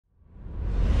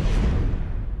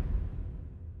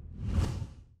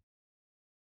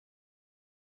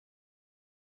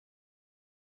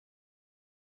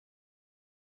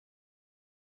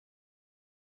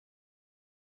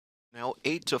Now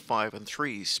 8 to 5 and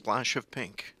 3, Splash of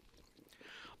Pink.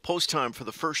 Post time for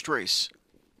the first race.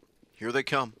 Here they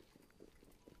come.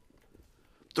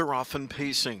 They're off and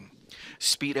pacing.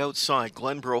 Speed outside,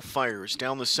 Glenborough fires.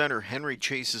 Down the center, Henry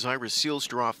chases Iris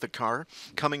Sealster off the car.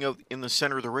 Coming out in the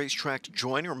center of the racetrack to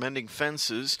join her, mending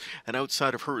fences. And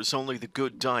outside of her is only the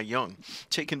good Die Young.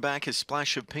 Taken back is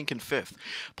Splash of Pink in fifth.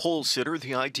 Pole sitter,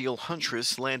 the Ideal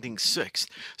Huntress, landing sixth.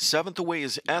 Seventh away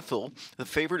is Ethel. The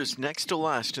favorite is next to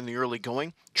last in the early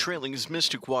going. Trailing is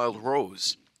Mystic Wild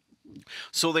Rose.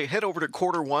 So they head over to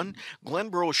quarter one.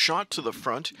 Glenborough shot to the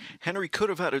front. Henry could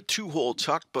have had a two-hole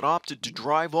tuck, but opted to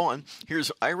drive on. Here's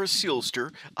Iris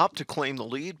Sealster up to claim the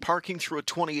lead, parking through a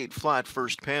 28 flat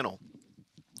first panel.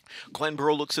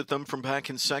 Glenborough looks at them from back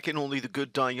in second. Only the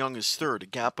good Die Young is third. A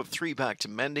gap of three back to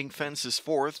Mending Fences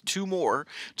fourth. Two more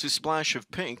to Splash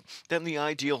of Pink. Then the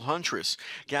Ideal Huntress.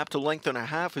 Gap to length and a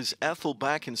half is Ethel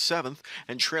back in seventh.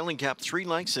 And trailing gap 3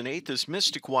 lengths in eighth is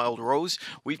Mystic Wild Rose.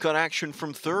 We've got action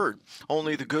from third.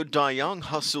 Only the good Die Young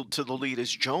hustled to the lead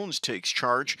as Jones takes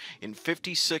charge in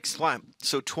 56th lap.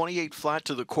 So 28 flat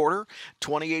to the quarter,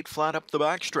 28 flat up the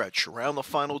backstretch. Around the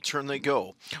final turn they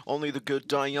go. Only the good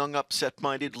Die Young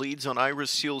upset-minded leads on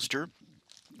Iris Sealster.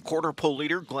 Quarter pole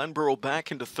leader, Glenborough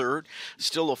back into third.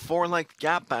 Still a 4-length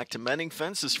gap back to Mending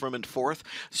Fences from in fourth.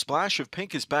 Splash of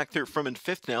Pink is back there from in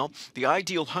fifth now. The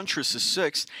Ideal Huntress is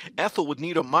sixth. Ethel would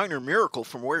need a minor miracle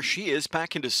from where she is,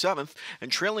 back into seventh.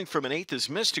 And trailing from an eighth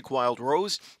is Mystic Wild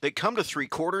Rose. They come to three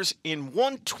quarters in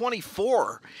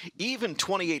 124. Even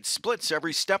 28 splits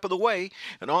every step of the way.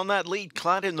 And on that lead,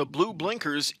 clad in the blue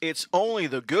blinkers, it's only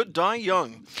the good Die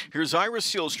Young. Here's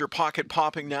Iris Sealster pocket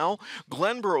popping now.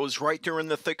 Glenborough is right there in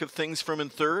the thick of things from in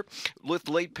third. With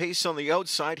late pace on the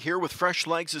outside here with fresh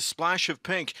legs is Splash of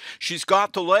Pink. She's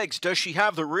got the legs. Does she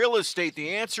have the real estate?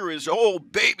 The answer is, oh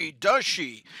baby, does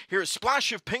she? Here's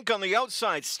Splash of Pink on the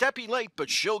outside. Steppy late, but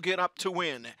she'll get up to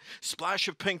win. Splash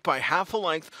of Pink by half a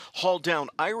length. Hauled down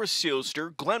Iris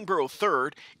Sealster. Glenborough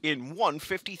third in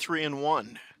 1:53 and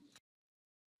 1.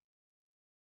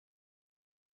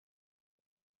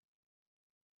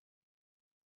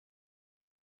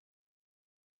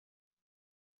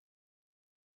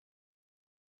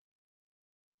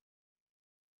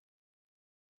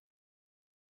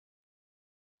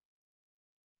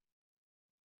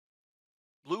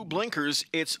 Blue blinkers,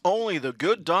 it's only the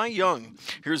good Die Young.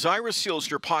 Here's Iris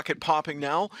Sealster pocket popping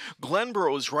now.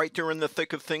 Glenborough is right there in the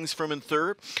thick of things from in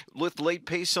third. With late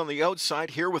pace on the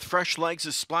outside here with fresh legs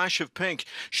is Splash of Pink.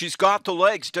 She's got the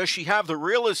legs. Does she have the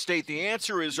real estate? The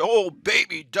answer is, oh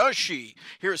baby, does she?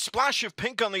 Here's Splash of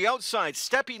Pink on the outside.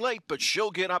 Steppy late, but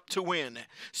she'll get up to win.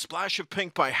 Splash of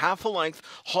Pink by half a length.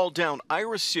 Hauled down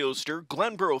Iris Sealster.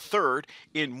 Glenborough third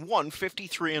in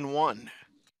 1:53 and 1.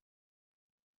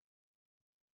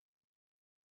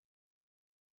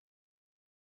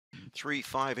 3,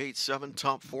 5, 8, 7,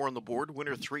 top 4 on the board.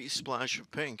 Winner 3, Splash of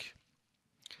Pink.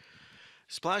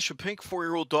 Splash of Pink,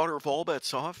 4-year-old daughter of All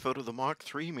Bets Off, out of the Mach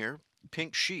 3 mare,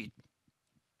 Pink Sheet.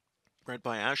 Bred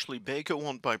by Ashley Baco,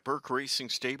 owned by Burke Racing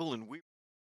Stable in